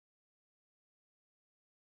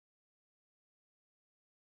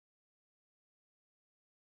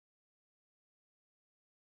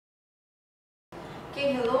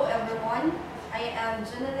Okay, hello everyone. I am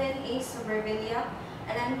Jonalyn A. Sobervilla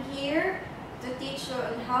and I'm here to teach you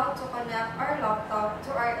on how to connect our laptop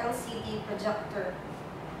to our LCD projector.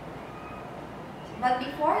 But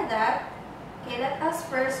before that, okay, let us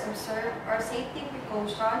first observe our safety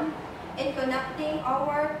precaution in connecting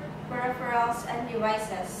our peripherals and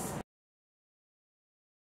devices.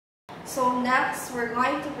 So next, we're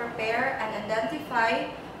going to prepare and identify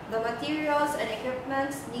the materials and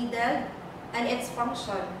equipments needed and its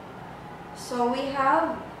function. So we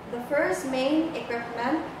have the first main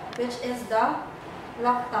equipment, which is the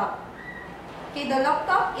laptop. Okay, the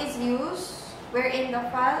laptop is used wherein the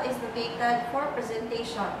file is located for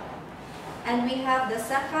presentation. And we have the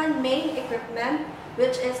second main equipment,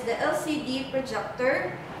 which is the LCD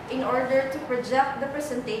projector, in order to project the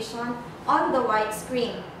presentation on the wide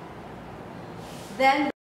screen.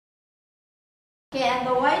 Then, okay, and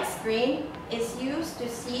the wide screen is used to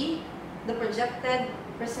see the projected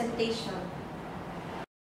presentation.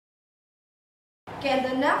 Okay, and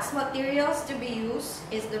the next materials to be used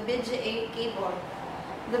is the VGA cable.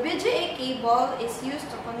 The VGA cable is used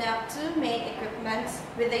to connect two main equipments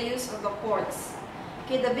with the use of the ports.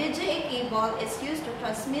 Okay, the VGA cable is used to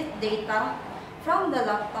transmit data from the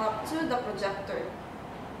laptop to the projector.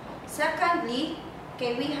 Secondly,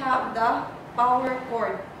 okay, we have the power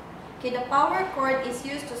cord. Okay, the power cord is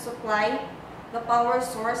used to supply the power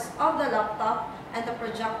source of the laptop and the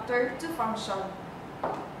projector to function.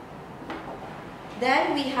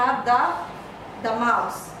 Then we have the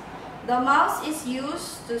mouse. The mouse is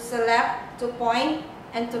used to select, to point,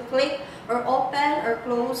 and to click or open or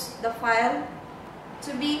close the file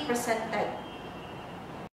to be presented.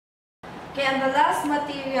 Okay, and the last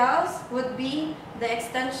materials would be the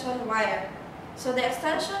extension wire. So the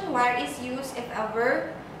extension wire is used if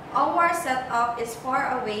ever our setup is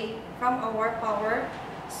far away from our power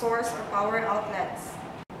source or power outlets.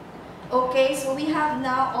 Okay, so we have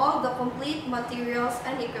now all the complete materials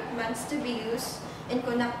and equipments to be used in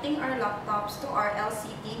connecting our laptops to our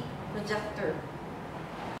LCD projector.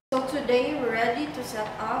 So today we're ready to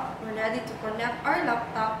set up, we're ready to connect our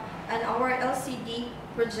laptop and our LCD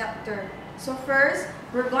projector. So first,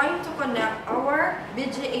 we're going to connect our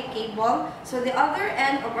VGA cable. So the other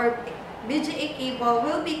end of our VGA cable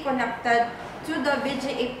will be connected to the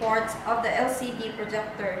VGA ports of the LCD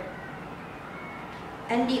projector.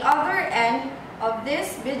 And the other end of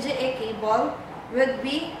this VGA cable would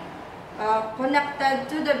be connected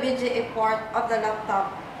to the VGA port of the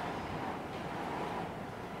laptop.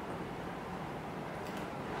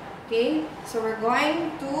 Okay, so we're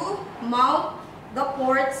going to mount the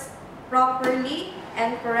ports properly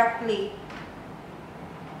and correctly.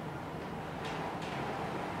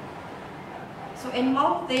 So in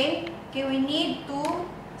mounting, okay, we need to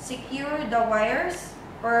secure the wires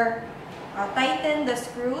or tighten the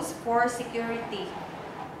screws for security.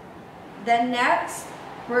 Then next,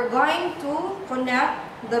 we're going to connect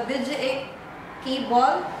the VGA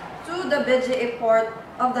cable to the VGA port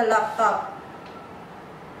of the laptop.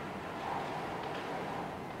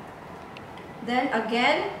 Then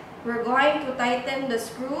again, we're going to tighten the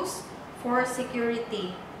screws for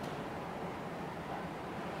security.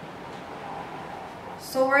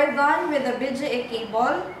 So we're done with the VGA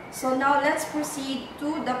cable. So now let's proceed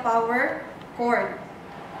to the power cord.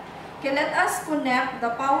 Okay, let us connect the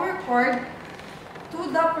power cord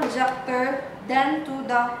to the projector, then to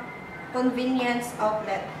the convenience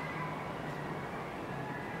outlet.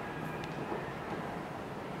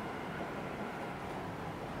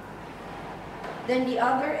 Then the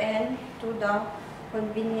other end to the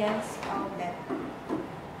convenience outlet.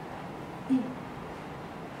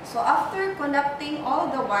 So after connecting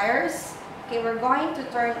all the wires, okay, we're going to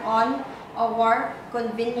turn on our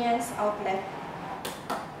convenience outlet.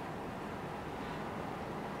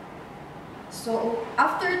 So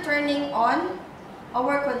after turning on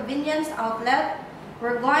our convenience outlet,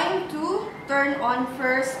 we're going to turn on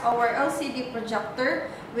first our LCD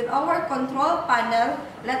projector. With our control panel,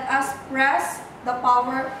 let us press the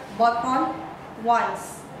power button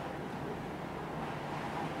once.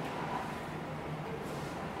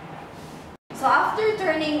 So after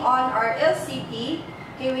turning on our LCD,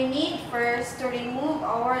 okay, we need first to remove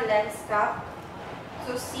our lens cap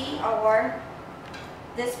to see our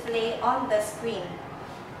display on the screen.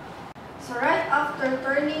 So right after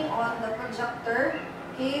turning on the projector,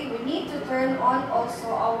 okay, we need to turn on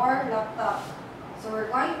also our laptop. So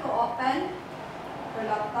we're going to open the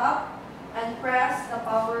laptop and press the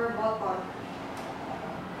power button.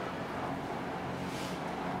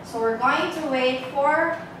 So we're going to wait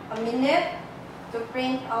for a minute to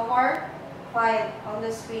print our file on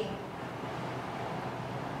the screen.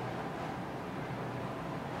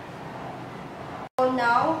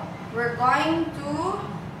 now we're going to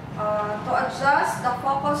adjust the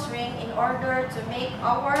focus ring in order to make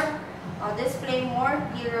our display more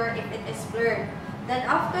clearer if it is blurred. Then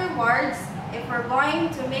afterwards, if we're going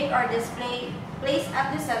to make our display place at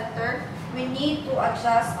the center, we need to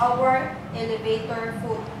adjust our elevator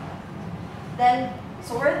foot. Then,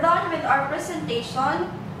 so we're done with our presentation.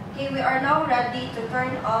 Okay, we are now ready to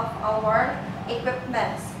turn off our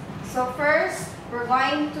equipments. So first, we're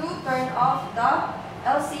going to turn off the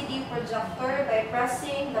LCD projector by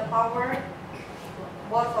pressing the power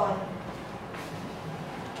button.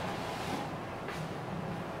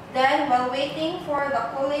 Then, while waiting for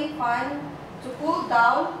the cooling fan to cool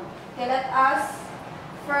down, okay, let us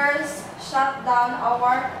first shut down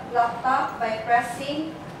our laptop by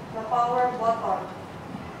pressing the power button.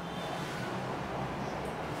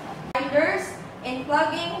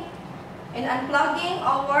 In unplugging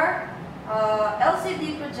our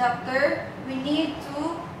LCD projector, we need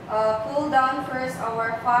to cool down first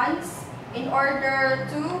our fans in order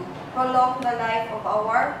to prolong the life of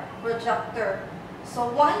our projector. So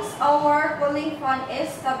once our cooling fan is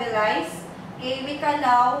stabilized, okay, we can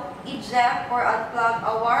now eject or unplug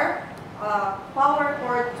our power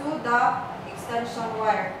cord to the extension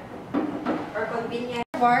wire or convenient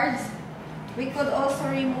cords. We could also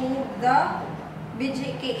remove the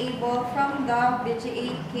VGA cable from the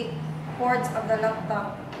VGA ports of the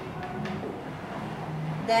laptop.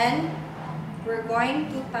 Then, we're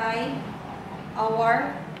going to tie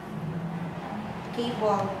our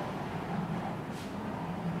cable.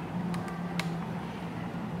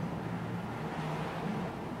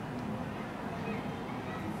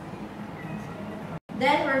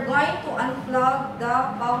 Then, we're going to unplug the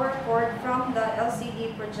power cord from the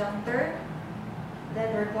LCD projector.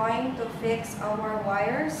 Then we're going to fix our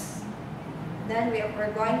wires. Then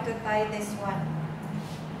we're going to tie this one.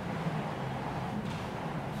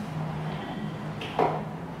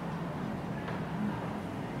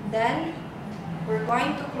 Then we're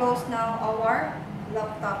going to close now our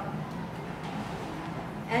laptop.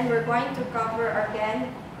 And we're going to cover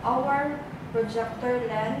again our projector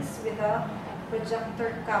lens with a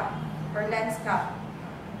projector cap or lens cap.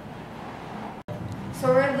 So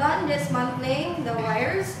we're done dismantling the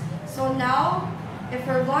wires. So now, if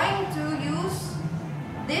we're going to use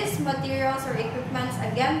these materials or equipments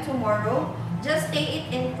again tomorrow, just stay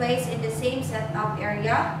it in place in the same setup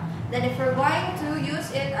area. Then if we're going to use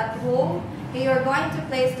it at home, you're going to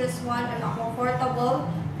place this one in a comfortable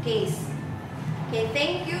case. Okay,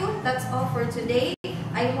 thank you. That's all for today.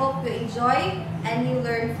 I hope you enjoy and you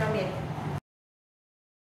learn from it.